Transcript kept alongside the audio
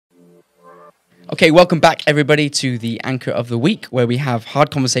Okay, welcome back everybody to the Anchor of the Week, where we have hard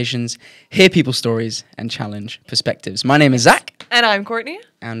conversations, hear people's stories, and challenge perspectives. My name is Zach. And I'm Courtney.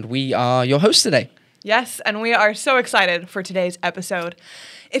 And we are your hosts today. Yes, and we are so excited for today's episode.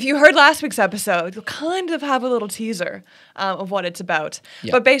 If you heard last week's episode, you'll kind of have a little teaser of what it's about.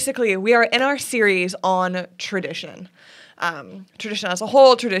 Yeah. But basically, we are in our series on tradition. Tradition as a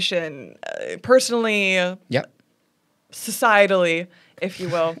whole, tradition personally, Yep, societally, if you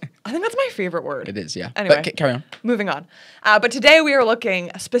will. I think that's my favorite word. it is, yeah. Anyway, But carry on. moving on. But today we are looking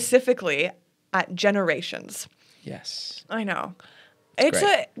specifically at generations. Yes. I know. It's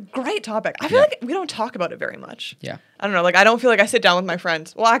great. a great topic. I feel Yeah. like we don't talk about it very much. Yeah. I don't know. Like, I don't feel like I sit down with my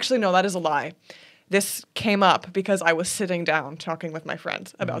friends. Well, actually, no, that is a lie. This came up because I was sitting down talking with my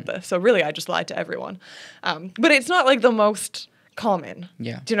friends about this. So really, I just lied to everyone. But it's not like the most common.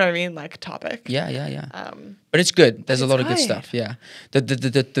 Yeah. Do you know what I mean? Like, topic. Yeah. But it's good. There's a lot of good good. stuff, yeah.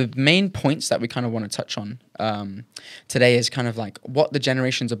 The main points that we kind of want to touch on today is kind of like what the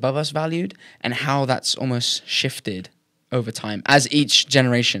generations above us valued and how that's almost shifted over time as each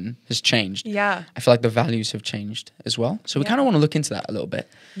generation has changed. Yeah. I feel like the values have changed as well. So we Yeah. kind of want to look into that a little bit.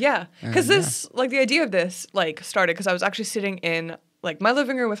 Yeah. Because like, the idea of this, like, started because I was actually sitting in, like, my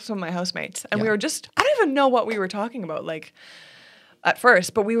living room with some of my housemates. And we Yeah. were just, I don't even know what we were talking about, like, at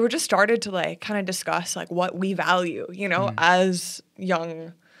first, but we were just started to, like, kind of discuss, like, what we value, you know, as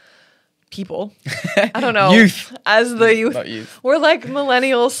young people. I don't know. Youth. As the youth. Not youth. We're like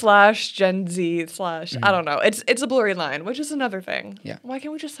millennials / Gen Z / I don't know. It's a blurry line, which is another thing. Yeah. Why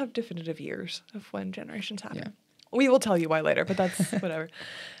can't we just have definitive years of when generations happen? Yeah. We will tell you why later, but that's whatever.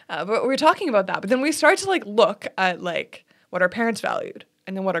 But we were talking about that. But then we started to like look at like what our parents valued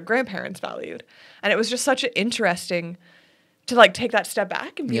and then what our grandparents valued. And it was just such an interesting to like take that step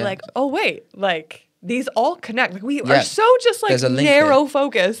back and be Yeah. like, oh wait, like these all connect. Like we Yeah. are so just like There's a link narrow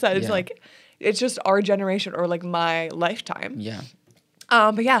focus that it's Yeah. like it's just our generation or like my lifetime. Yeah.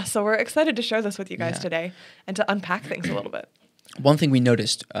 But yeah, so we're excited to share this with you guys Yeah. today and to unpack things a little bit. One thing we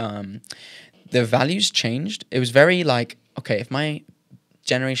noticed, the values changed. It was very like, okay, if my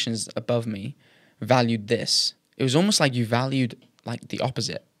generations above me valued this, it was almost like you valued like the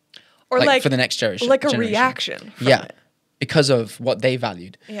opposite. Or like for the next generation. like a reaction from Yeah. it. Because of what they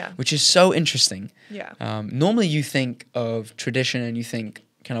valued. Yeah. Which is so interesting. Yeah. Normally you think of tradition and you think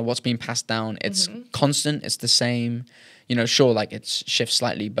kind of what's being passed down. It's constant. It's the same. You know, sure, like it shifts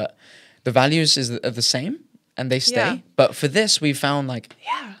slightly, but the values are the same and they stay. Yeah. But for this, we found like,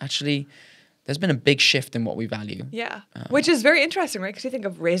 Yeah. actually, there's been a big shift in what we value. Yeah. Which is very interesting, right? Because you think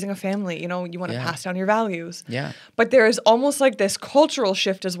of raising a family, you know, you want to Yeah. pass down your values. Yeah. But there is almost like this cultural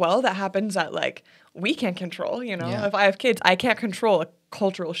shift as well that happens that like we can't control, you know. Yeah. If I have kids, I can't control a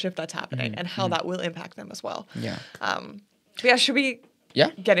cultural shift that's happening and how that will impact them as well. Yeah. But yeah, should we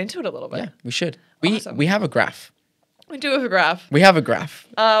Yeah. get into it a little bit? Yeah, we should. Awesome. We have a graph. We do have a graph. We have a graph.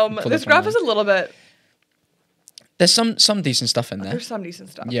 Pull This up graph is online. a little bit, There's some decent stuff in there. there's some decent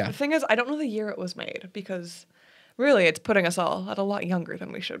stuff. Yeah. The thing is, I don't know the year it was made because really it's putting us all at a lot younger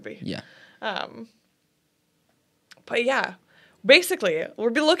than we should be. Yeah. But yeah, basically,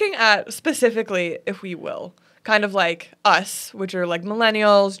 we'll be looking at specifically, if we will, kind of like us, which are like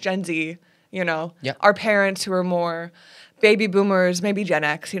millennials, Gen Z, you know, Yeah. our parents who are more baby boomers, maybe Gen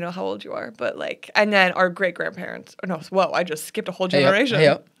X, you know how old you are, but like, and then our great grandparents. Oh no, whoa, I just skipped a whole Hey up, generation. hey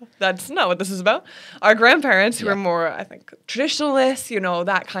up. That's not what this is about. Our grandparents who Yeah. are more, I think, traditionalists, you know,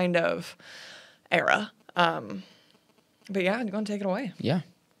 that kind of era. But yeah, you want to take it away? Yeah.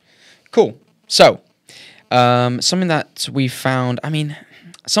 Cool. So, something that we found, I mean,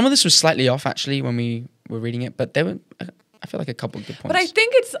 some of this was slightly off actually when we were reading it, but there were, I feel like a couple of good points. But I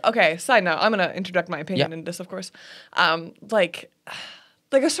think it's okay. Side note, I'm gonna interject my opinion Yeah. in this, of course. Like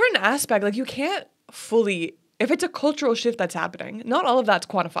a certain aspect, like you can't fully, if it's a cultural shift that's happening, not all of that's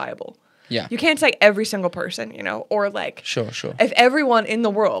quantifiable. Yeah. You can't say every single person, you know, or like Sure. if everyone in the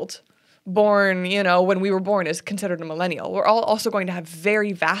world born, you know, when we were born is considered a millennial, we're all also going to have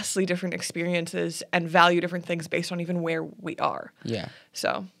very vastly different experiences and value different things based on even where we are. Yeah.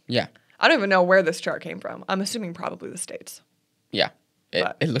 So Yeah. I don't even know where this chart came from. I'm assuming probably the States. Yeah.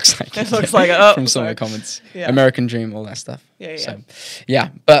 But- It looks like It looks like it. Oh, from some of sorry. the comments. Yeah. American Dream, all that stuff. Yeah. So, yeah.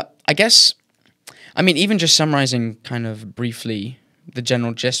 But I guess, I mean, even just summarizing kind of briefly, the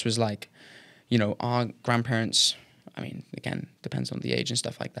general gist was like, you know, our grandparents, I mean, again, depends on the age and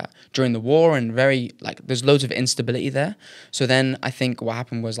stuff like that. During the war and very, like, there's loads of instability there. So then I think what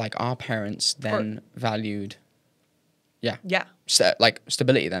happened was, like, our parents then valued, Yeah. like,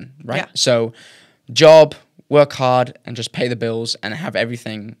 stability then, right? Yeah. So job, work hard, and just pay the bills and have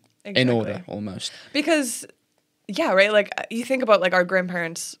everything in order Exactly. almost. Because yeah, right. Like you think about like our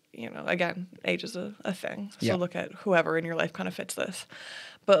grandparents, you know, again, age is a thing. So Yeah. look at whoever in your life kind of fits this.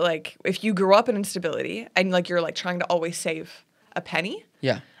 But like if you grew up in instability and like you're like trying to always save a penny,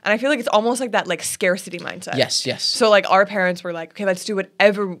 Yeah. and I feel like it's almost like that like scarcity mindset. Yes. Yes. So like our parents were like, okay, let's do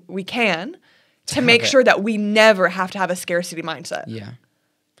whatever we can to have make it. sure that we never have to have a scarcity mindset. Yeah.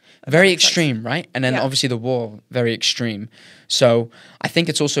 Very makes sense. extreme, right? And then Yeah. obviously the war, very extreme. So I think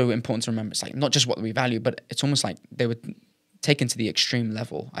it's also important to remember it's like not just what we value, but it's almost like they were taken to the extreme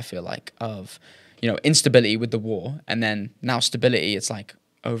level, I feel like, of, you know, instability with the war. And then now stability, it's like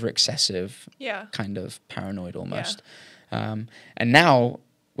over excessive, Yeah. kind of paranoid almost. And now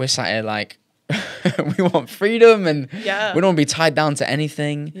we're sat here like, we want freedom and Yeah. we don't want to be tied down to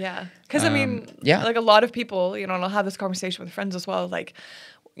anything. Yeah. Because I mean, yeah. like a lot of people, you know, and I'll have this conversation with friends as well. Like,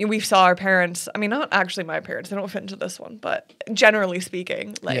 we saw our parents, I mean, not actually my parents, they don't fit into this one, but generally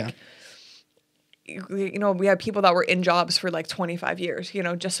speaking, like, Yeah. you know, we had people that were in jobs for like 25 years, you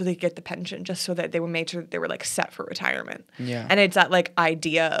know, just so they could get the pension, just so that they were made sure that they were like set for retirement. Yeah. And it's that like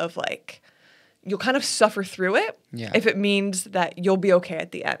idea of like, you'll kind of suffer through it Yeah. if it means that you'll be okay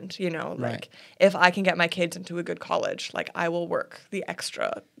at the end, you know, like Right. if I can get my kids into a good college, like I will work the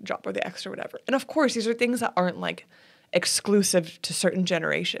extra job or the extra whatever. And of course, these are things that aren't like exclusive to certain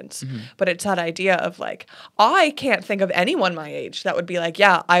generations, but it's that idea of like, I can't think of anyone my age that would be like,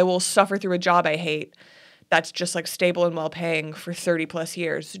 yeah, I will suffer through a job I hate that's just like stable and well paying for 30 plus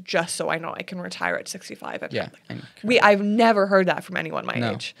years just so I know I can retire at 65. And Yeah. I've never heard that from anyone my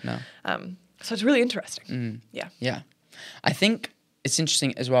No, age. no. So it's really interesting. Yeah. Yeah, I think it's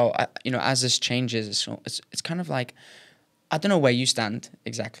interesting as well. You know, as this changes, it's kind of like I don't know where you stand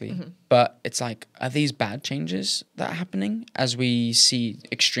exactly, but it's like, are these bad changes that are happening as we see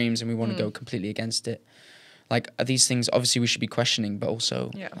extremes and we want to go completely against it? Like, are these things obviously we should be questioning, but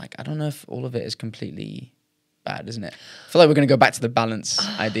also like I don't know if all of it is completely bad, isn't it? I feel like we're going to go back to the balance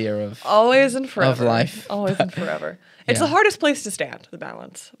idea of Always and forever. of life. Always and forever. It's Yeah. the hardest place to stand, the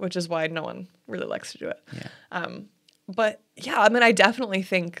balance, which is why no one really likes to do it. Yeah. But yeah, I mean, I definitely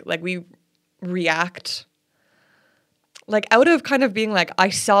think like we react like out of kind of being like, I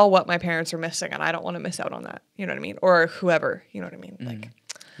saw what my parents are missing and I don't want to miss out on that. You know what I mean? Or whoever, you know what I mean? Like,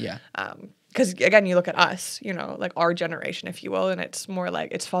 Yeah. because again, you look at us, you know, like our generation, if you will, and it's more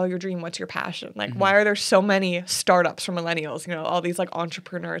like it's follow your dream. What's your passion? Like, why are there so many startups for millennials? You know, all these like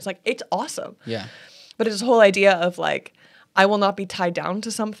entrepreneurs. Like, it's awesome. Yeah. But it's this whole idea of like, I will not be tied down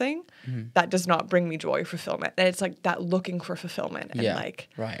to something that does not bring me joy or fulfillment. And it's like that looking for fulfillment and Yeah. like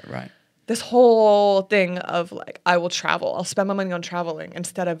Right. this whole thing of like, I will travel. I'll spend my money on traveling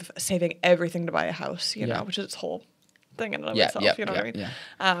instead of saving everything to buy a house, you Yeah. know, which is its whole thing in and of Yeah. itself. Yeah. You know what I mean?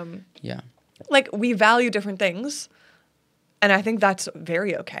 Yeah. Yeah. Like we value different things. And I think that's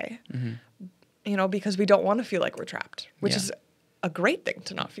very okay, you know, because we don't want to feel like we're trapped, which Yeah. is a great thing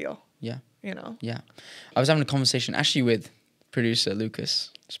to not feel, Yeah. you know? Yeah. I was having a conversation actually with producer Lucas,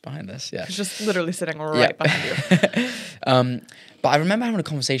 just behind us. Yeah. He's just literally sitting right behind you. But I remember having a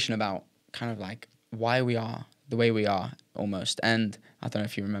conversation about kind of like why we are the way we are almost. And I don't know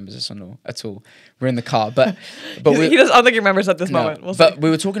if he remembers this at all. We're in the car, but He doesn't, I don't think he remembers at this no, moment. We'll but see. we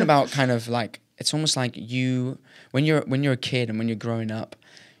were talking about kind of like, it's almost like when you're a kid and when you're growing up,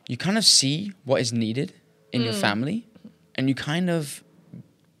 you kind of see what is needed in your family and you kind of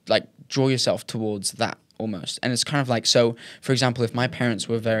like draw yourself towards that almost. And it's kind of like, so for example, if my parents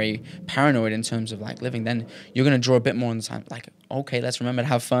were very paranoid in terms of like living, then you're going to draw a bit more on the time, like, okay, let's remember to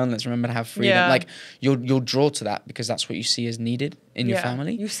have fun. Let's remember to have freedom. Yeah. Like you'll draw to that because that's what you see as needed in your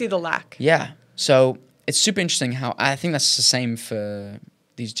family. You see the lack. Yeah. So it's super interesting how I think that's the same for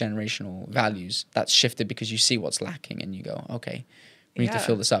these generational values. That's shifted because you see what's lacking and you go, okay, we need to Yeah.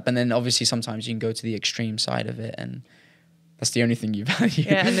 fill this up. And then obviously sometimes you can go to the extreme side of it and that's the only thing you value.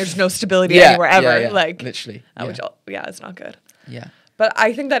 Yeah, and there's no stability anywhere ever. Like literally. which, it's not good. Yeah. But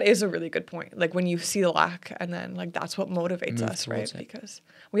I think that is a really good point. Like when you see the lack and then like that's what motivates Move us, right? towards it. Because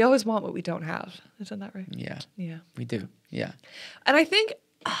we always want what we don't have. Isn't that right? Yeah. Yeah. We do. Yeah. And I think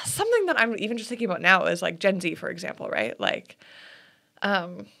something that I'm even just thinking about now is like Gen Z, for example, right? Like,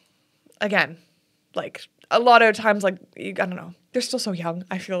 again, like a lot of times, like, I don't know, they're still so young,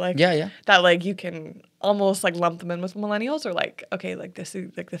 I feel like. Yeah. That like you can almost like lump them in with millennials or like, okay, like this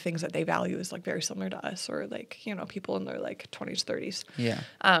is like the things that they value is like very similar to us or like, you know, people in their like 20s, 30s. Yeah.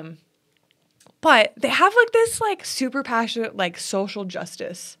 But they have like this like super passionate like social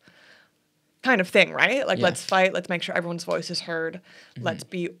justice kind of thing, right? Like Yeah. let's fight, let's make sure everyone's voice is heard, let's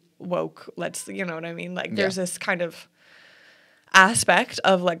be woke, let's, you know what I mean? Like there's this kind of aspect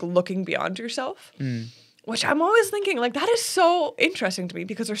of like looking beyond yourself. which I'm always thinking, like, that is so interesting to me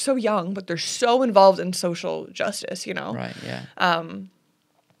because they're so young, but they're so involved in social justice, you know? Right. Yeah.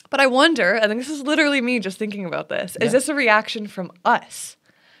 But I wonder, and this is literally me just thinking about this, Yeah. is this a reaction from us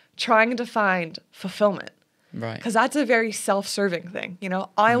trying to find fulfillment? Right. Because that's a very self-serving thing, you know?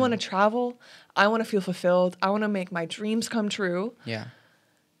 I want to travel. I want to feel fulfilled. I want to make my dreams come true. Yeah.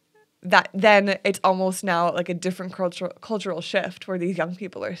 That then it's almost now like a different cultural shift where these young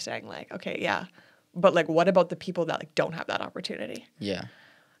people are saying like, okay, yeah, but like, what about the people that like don't have that opportunity? Yeah.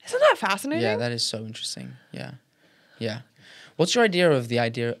 Isn't that fascinating? Yeah, that is so interesting. Yeah. Yeah. What's your idea of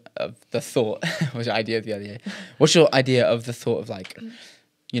the thought? What's your idea of the idea? What's your idea of the thought of like,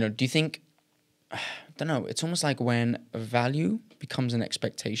 you know, do you think, I don't know, it's almost like when a value becomes an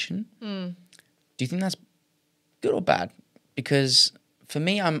expectation. Do you think that's good or bad? Because for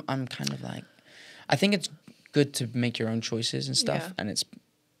me, I'm kind of like, I think it's good to make your own choices and stuff. Yeah. And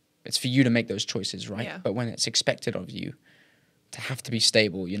it's for you to make those choices, right? Yeah. But when it's expected of you to have to be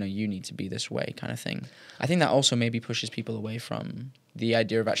stable, you know, you need to be this way kind of thing. I think that also maybe pushes people away from the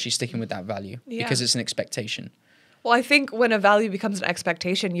idea of actually sticking with that value because it's an expectation. Well, I think when a value becomes an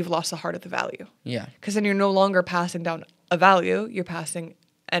expectation, you've lost the heart of the value. Yeah. Because then you're no longer passing down a value, you're passing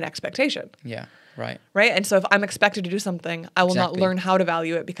an expectation. Yeah. Right. Right? And so if I'm expected to do something, I will not Exactly. learn how to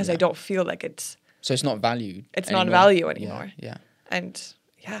value it because I Yeah. don't feel like it's So it's not valued. It's not anymore. value anymore. Yeah. and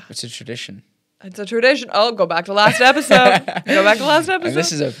yeah. It's a tradition. It's a tradition. Oh, go back to last episode. Go back to last episode. And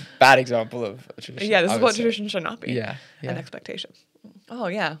this is a bad example of a tradition. yeah, this I is would what say. tradition should not be. Yeah. Yeah. An expectation. Oh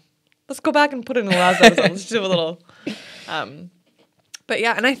yeah. Let's go back and put it in the last episode. Let's do a little but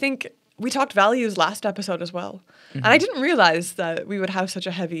yeah, and I think we talked values last episode as well. And I didn't realize that we would have such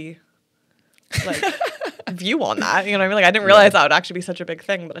a heavy like view on that. You know what I mean? Like I didn't realize that would actually be such a big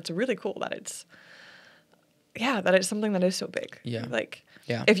thing, but it's really cool that it's something that is so big. Yeah. Like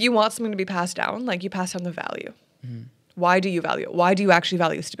Yeah. if you want something to be passed down, like you pass down the value. Why do you value it? Why do you actually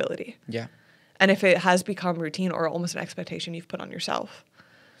value stability? Yeah. And if it has become routine or almost an expectation you've put on yourself,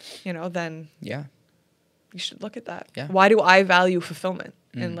 you know, then Yeah. you should look at that. Yeah. Why do I value fulfillment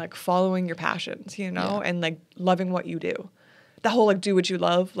and like following your passions, you know, Yeah. and like loving what you do? The whole like do what you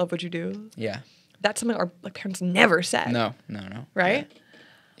love what you do. Yeah. That's something our like parents never said. No. Right?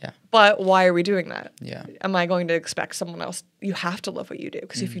 Yeah. But why are we doing that? Yeah. Am I going to expect someone else? You have to love what you do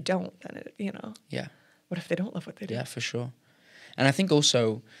because if you don't, then it, you know, Yeah. what if they don't love what they do? Yeah, for sure. And I think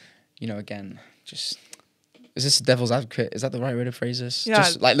also, you know, again, just is this devil's advocate? Is that the right way to phrase this? Yeah.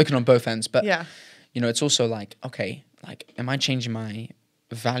 Just like looking on both ends. But Yeah. you know, it's also like, okay, like, am I changing my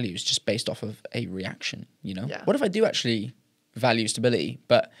values just based off of a reaction? You know, Yeah. what if I do actually value stability,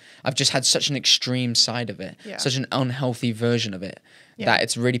 but I've just had such an extreme side of it, Yeah. such an unhealthy version of it, Yeah. that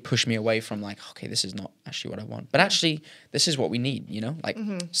it's really pushed me away from like, okay, this is not actually what I want. But actually, this is what we need. You know, like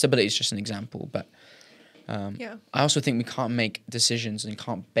stability is just an example, but. Yeah. I also think we can't make decisions and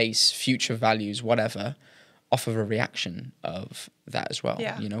can't base future values, whatever, off of a reaction of that as well.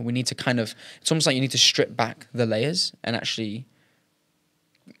 Yeah. You know, we need to kind of, it's almost like you need to strip back the layers and actually,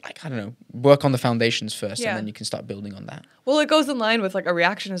 like, I don't know, work on the foundations first Yeah. and then you can start building on that. Well, it goes in line with like a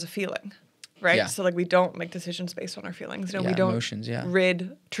reaction is a feeling, right? Yeah. So like we don't make decisions based on our feelings. You know, Yeah, we don't emotions, yeah.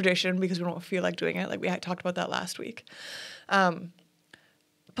 rid tradition because we don't feel like doing it. Like we had talked about that last week.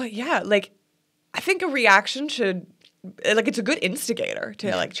 But yeah, like I think a reaction should like it's a good instigator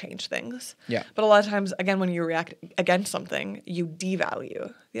to like change things. Yeah. But a lot of times, again, when you react against something, you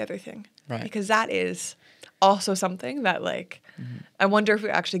devalue the other thing. Right. Because that is also something that like I wonder if we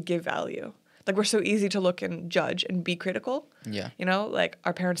actually give value. Like we're so easy to look and judge and be critical. Yeah. You know, like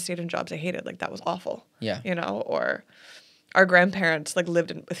our parents stayed in jobs they hated. Like that was awful. Yeah. You know, or our grandparents like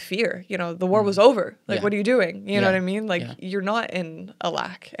lived with fear. You know, the war was over. Like, Yeah. what are you doing? You know Yeah. what I mean? Like Yeah. you're not in a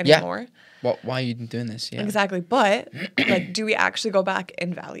lack Yeah. anymore. Why are you doing this? Yeah. Exactly. But like, do we actually go back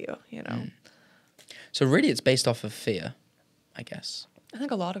and value? You know, So really it's based off of fear, I guess. I think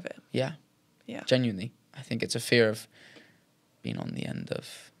a lot of it. Yeah. Yeah. Genuinely. I think it's a fear of being on the end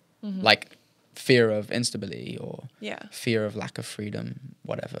of, like, fear of instability or Yeah. fear of lack of freedom,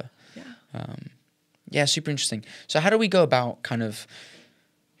 whatever. Yeah. Yeah, super interesting. So how do we go about kind of,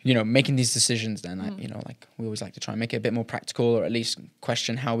 you know, making these decisions then? You know, like we always like to try and make it a bit more practical or at least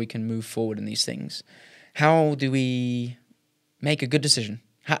question how we can move forward in these things. How do we make a good decision?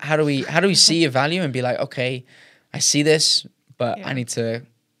 How do we see a value and be like, okay, I see this, but Yeah. I need to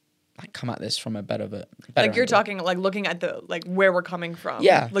like come at this from a better Like you're angle. talking like looking at the like where we're coming from.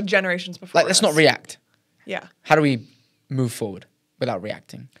 Yeah. Like generations before. Like, let's not us. react. Yeah. How do we move forward without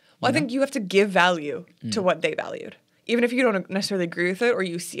reacting? Well, I think you have to give value to what they valued. Even if you don't necessarily agree with it or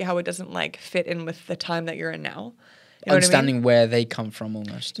you see how it doesn't like fit in with the time that you're in now, You know what I mean? understanding where they come from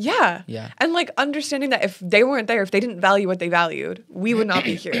almost. Yeah. Yeah. And like understanding that if they weren't there, if they didn't value what they valued, we would not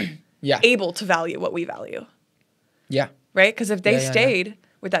be here. Yeah. Able to value what we value. Yeah. Right? Because if they Yeah. stayed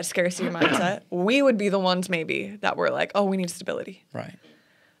with that scarcity mindset, we would be the ones maybe that were like, oh, we need stability. Right.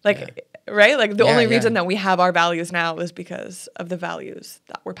 Like, right? Like the Yeah, only yeah. reason that we have our values now is because of the values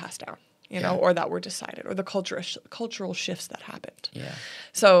that were passed down, you know, Yeah. or that were decided, or the cultural shifts that happened. Yeah.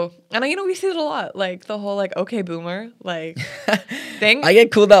 So, and you know, we see it a lot, like the whole like, okay, boomer, like thing. I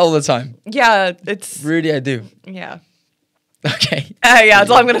get called that all the time. Yeah, it's, Really, I do. yeah. Okay. Yeah,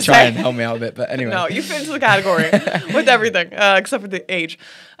 that's all I'm going to Try say. and help me out a bit, but anyway. No, you fit into the category with everything, except for the age.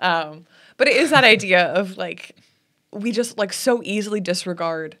 But it is that idea of like, we just like so easily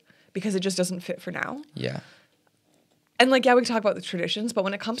disregard because it just doesn't fit for now. Yeah. And like, yeah, we can talk about the traditions, but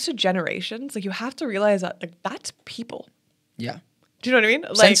when it comes to generations, like you have to realize that like that's people. Yeah. Do you know what I mean?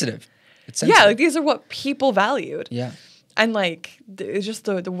 Like, Sensitive. It's sensitive. Yeah, like these are what people valued. Yeah. And like, it's just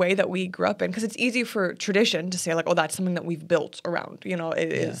the way that we grew up in. Because it's easy for tradition to say like, oh, that's something that we've built around. You know,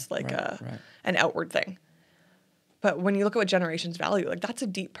 it is like right. an outward thing. But when you look at what generations value, like that's a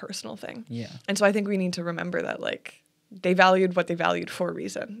deep personal thing. Yeah. And so I think we need to remember that like they valued what they valued for a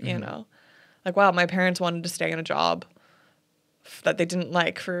reason, you know? Like, wow, my parents wanted to stay in a job that they didn't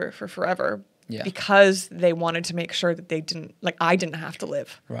like for forever. Yeah. Because they wanted to make sure that they didn't, like, I didn't have to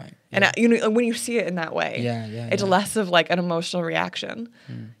live. Right. And you know, when you see it in that way, Yeah, it's yeah. less of like an emotional reaction,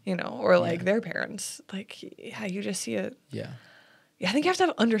 you know, or like their parents. Like, yeah, you just see it. Yeah. Yeah, I think you have to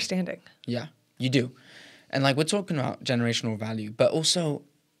have understanding. Yeah. You do. And like we're talking about generational value, but also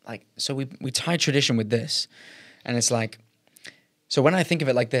like so we tie tradition with this, and it's like so when I think of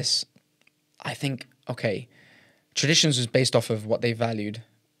it like this, I think, okay, traditions was based off of what they valued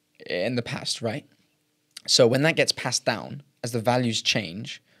in the past, right? So when that gets passed down, as the values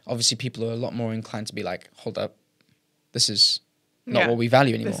change, obviously people are a lot more inclined to be like, hold up, this is not Yeah. what we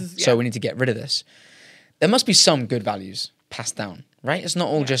value anymore. Is- So yeah. we need to get rid of this. There must be some good values passed down, right? It's not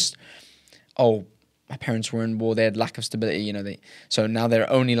all just, oh, my parents were in war, they had lack of stability, you know, so now they're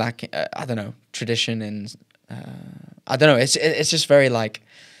only lacking, I don't know, tradition and, I don't know, it's just very like,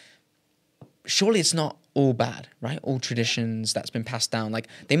 surely it's not all bad, right? All traditions that's been passed down, like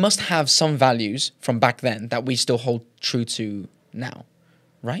they must have some values from back then that we still hold true to now,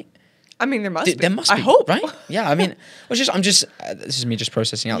 right? I mean, there must be. There must be, I hope. right? Yeah, I mean, I'm just, this is me just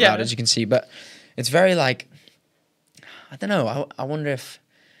processing out Yeah. loud, as you can see, but it's very like, I don't know, I wonder if,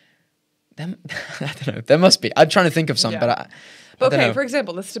 them, I don't know, there must be. I'm trying to think of some, Yeah. but I But don't okay, know. for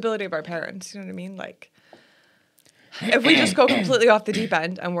example, the stability of our parents, you know what I mean? Like, if we just go completely off the deep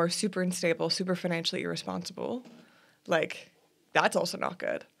end and we're super unstable, super financially irresponsible, like, that's also not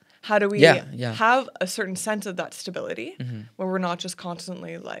good. How do we Yeah. have a certain sense of that stability where we're not just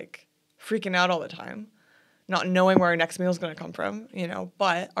constantly, like, freaking out all the time, not knowing where our next meal is going to come from, you know,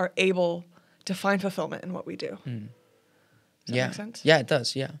 but are able to find fulfillment in what we do? Does that Yeah. make sense? Yeah, it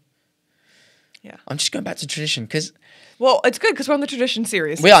does, yeah. Yeah. I'm just going back to tradition, because Well, it's good because we're on the tradition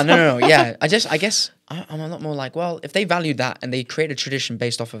series. we are, no, yeah. I guess I'm a lot more like, well, if they valued that and they create a tradition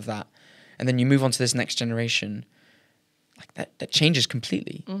based off of that, and then you move on to this next generation, like that changes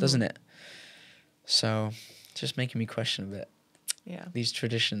completely, doesn't it? So, it's just making me question a bit Yeah. these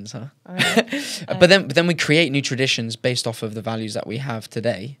traditions, huh? I know. But then we create new traditions based off of the values that we have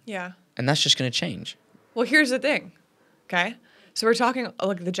today, Yeah. and that's just going to change. Well, here's the thing, okay? So we're talking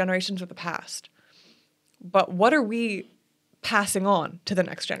like the generations of the past, but what are we passing on to the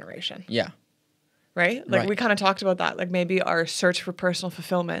next generation, Yeah, right? Like Right. we kind of talked about that. Like maybe our search for personal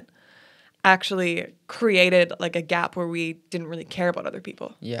fulfillment actually created like a gap where we didn't really care about other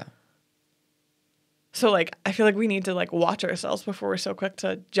people. yeah, So like I feel like we need to like watch ourselves before we're so quick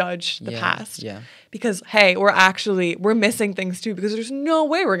to judge the Yeah, past. yeah. Because hey, we're missing things too because there's no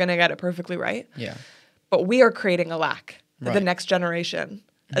way we're gonna get it perfectly right. yeah, But we are creating a lack that the Right. Mm-hmm. next generation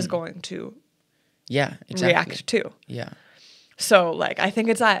is going to yeah, exactly. react to. Yeah, So like I think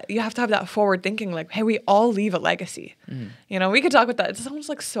it's that you have to have that forward thinking like, hey, we all leave a legacy. You know, we could talk about that. It's almost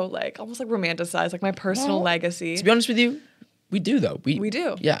like so like almost like romanticized, like my personal Well, legacy. to be honest with you, we do though. We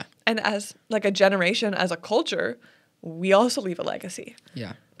do. Yeah, And as like a generation, as a culture, we also leave a legacy.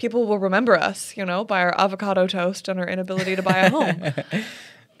 yeah, People will remember us, you know, by our avocado toast and our inability to buy a home.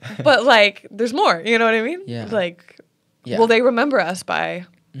 But like there's more, you know what I mean? Yeah. Like yeah. will they remember us by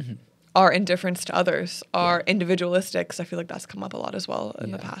our indifference to others, our individualistics? I feel like that's come up a lot as well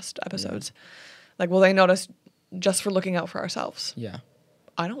in the Yeah. past episodes. Like, will they notice just for looking out for ourselves? Yeah,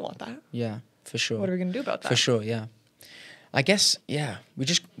 I don't want that. yeah, for sure. What are we going to do about that? For sure, yeah. I guess, yeah, we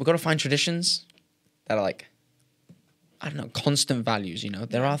got to find traditions that are like, I don't know, constant values, you know?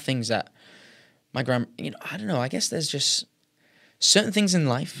 There are things that I don't know. I guess there's just certain things in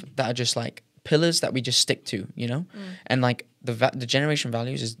life that are just like pillars that we just stick to, and like the generation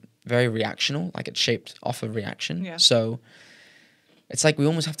values is very reactional. Like it's shaped off of reaction. Yeah. So it's like we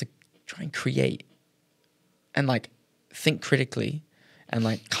almost have to try and create and like think critically and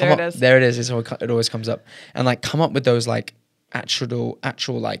like come There up. it is. There it is. It always comes up and like come up with those like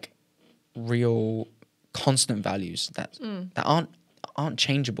actual like real constant values that aren't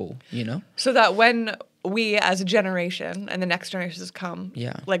changeable. So that when we as a generation and the next generations come,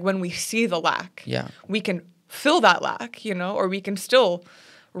 Yeah. like when we see the lack, Yeah. we can fill that lack, or we can still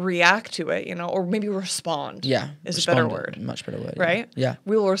react to it, or maybe respond. Yeah. Is a better Respond, word. much better word. Right? Yeah.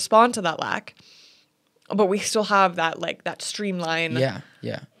 We will respond to that lack, but we still have that streamline. Yeah.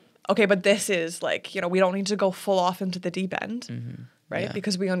 Yeah. Okay, but this is like, we don't need to go full off into the deep end. Right? Yeah.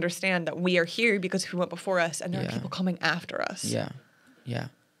 Because we understand that we are here because who went before us and there are Yeah. people coming after us. Yeah. Yeah.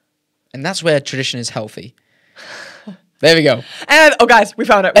 And that's where tradition is healthy. There we go. And guys, we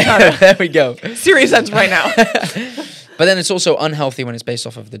found it. We found it. There we go. Serious ends right now. But then it's also unhealthy when it's based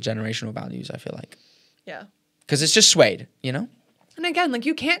off of the generational values, I feel like. Yeah. Because it's just swayed, And again, like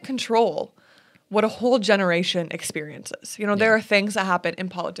you can't control what a whole generation experiences. There are things that happen in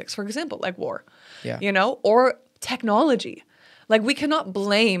politics, for example, like war. Yeah. Or technology. Like we cannot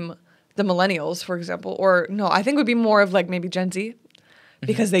blame the millennials, for example, or no, I think it would be more of like maybe Gen Z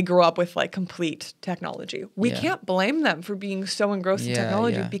because they grew up with like complete technology. We Yeah. can't blame them for being so engrossed in Yeah,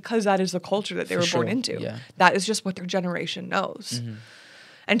 technology yeah. because that is the culture that they For were born sure, into. yeah. That is just what their generation knows.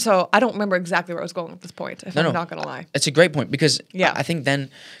 And so I don't remember exactly where I was going with this point, if I'm not going to lie. It's a great point because Yeah. I think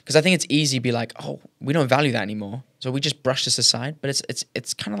it's easy to be like, oh, we don't value that anymore. So we just brush this aside. But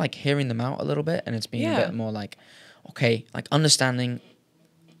it's kind of like hearing them out a little bit and it's being a bit more like, okay, like understanding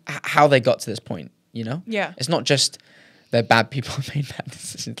how they got to this point, Yeah. It's not just they're bad people who made bad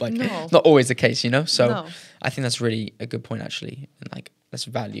decisions. Like, No. not always the case, So No. I think that's really a good point, actually. And like, let's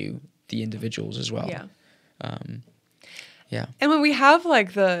value the individuals as well. Yeah. Yeah. And when we have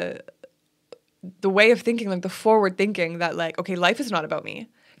like the way of thinking, like the forward thinking that like, okay, life is not about me.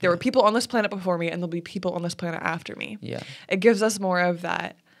 There were people on this planet before me and there'll be people on this planet after me. Yeah. It gives us more of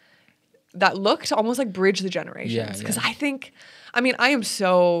that look to almost like bridge the generations. Yeah, Because yeah. I am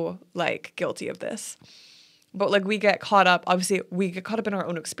so like guilty of this. But like we get caught up in our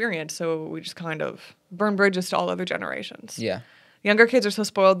own experience. So we just kind of burn bridges to all other generations. Yeah. Younger kids are so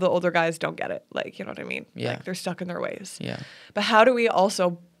spoiled, the older guys don't get it. Like, you know what I mean? Yeah. Like they're stuck in their ways. Yeah. But how do we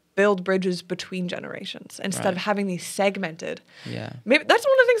also build bridges between generations instead of Right. having these segmented? Yeah. Maybe that's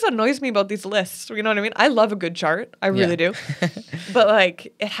one of the things that annoys me about these lists. You know what I mean? I love a good chart. I really do. But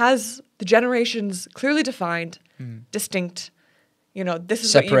like it has the generations clearly defined, distinct. This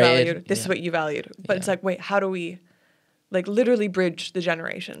is what you Separated, valued. This is yeah. what you valued. But it's Yeah. like, wait, how do we like literally bridge the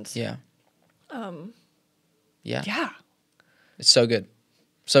generations? Yeah. Yeah. Yeah. It's so good.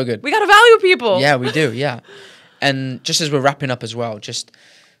 So good. We got to value people. Yeah, we do. Yeah. And just as we're wrapping up as well, just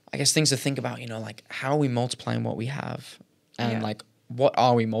I guess things to think about, like how are we multiplying what we have and Yeah. like what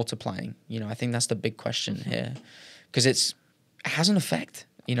are we multiplying? I think that's the big question here because it has an effect.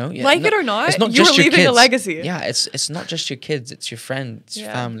 Like it or not, it's not you're just your leaving a kids. legacy. Yeah, it's not just your kids, it's your friends, it's your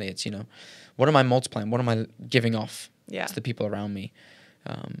Yeah. family. It's what am I multiplying? What am I giving off Yeah. to the people around me?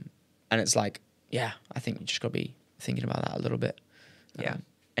 And it's like, yeah, I think you just got to be thinking about that a little bit. Yeah.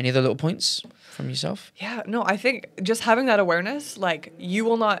 Any other little points from yourself? Yeah, no, I think just having that awareness, like you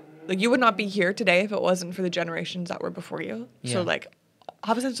would not be here today if it wasn't for the generations that were before you. Yeah. So like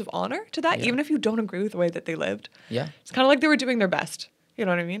have a sense of honor to that, Yeah. even if you don't agree with the way that they lived. Yeah. It's kind of like they were doing their best. You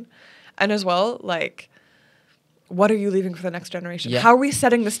know what I mean? And as well, like, what are you leaving for the next generation? Yeah. How are we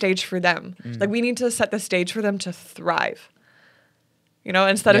setting the stage for them? Like we need to set the stage for them to thrive.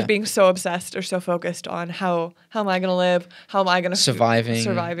 Instead Yeah. of being so obsessed or so focused on how am I going to live? How am I going to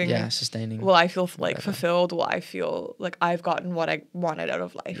Surviving. Yeah, sustaining. Will I feel like whatever. fulfilled? Will I feel like I've gotten what I wanted out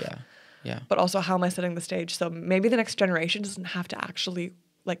of life? Yeah. Yeah. But also, how am I setting the stage so maybe the next generation doesn't have to actually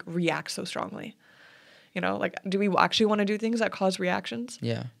like react so strongly? Like, do we actually want to do things that cause reactions?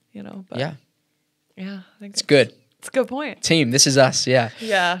 Yeah. But Yeah. yeah, I think It's good. It's a good point. Team, this is us. Yeah.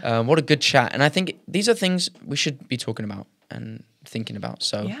 Yeah. What a good chat. And I think these are things we should be talking about and thinking about.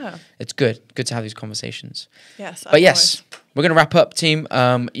 So Yeah. it's good. Good to have these conversations. Yes. But yes, we're going to wrap up, team.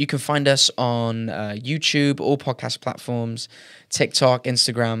 You can find us on YouTube, all podcast platforms, TikTok,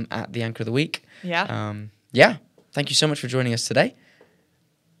 Instagram at The Anchor of the Week. Yeah. Yeah. Thank you so much for joining us today.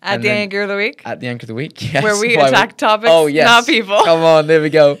 At and the then- Anchor of the Week. At The Anchor of the Week. Yes. Where we Why attack topics, Oh, yes. not people. Come on. There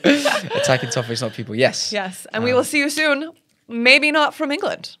we go. Attacking topics, not people. Yes. Yes. And we will see you soon. Maybe not from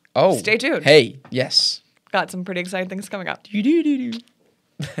England. Oh. Stay tuned. Hey. Yes. Got some pretty exciting things coming up. Do-do-do-do.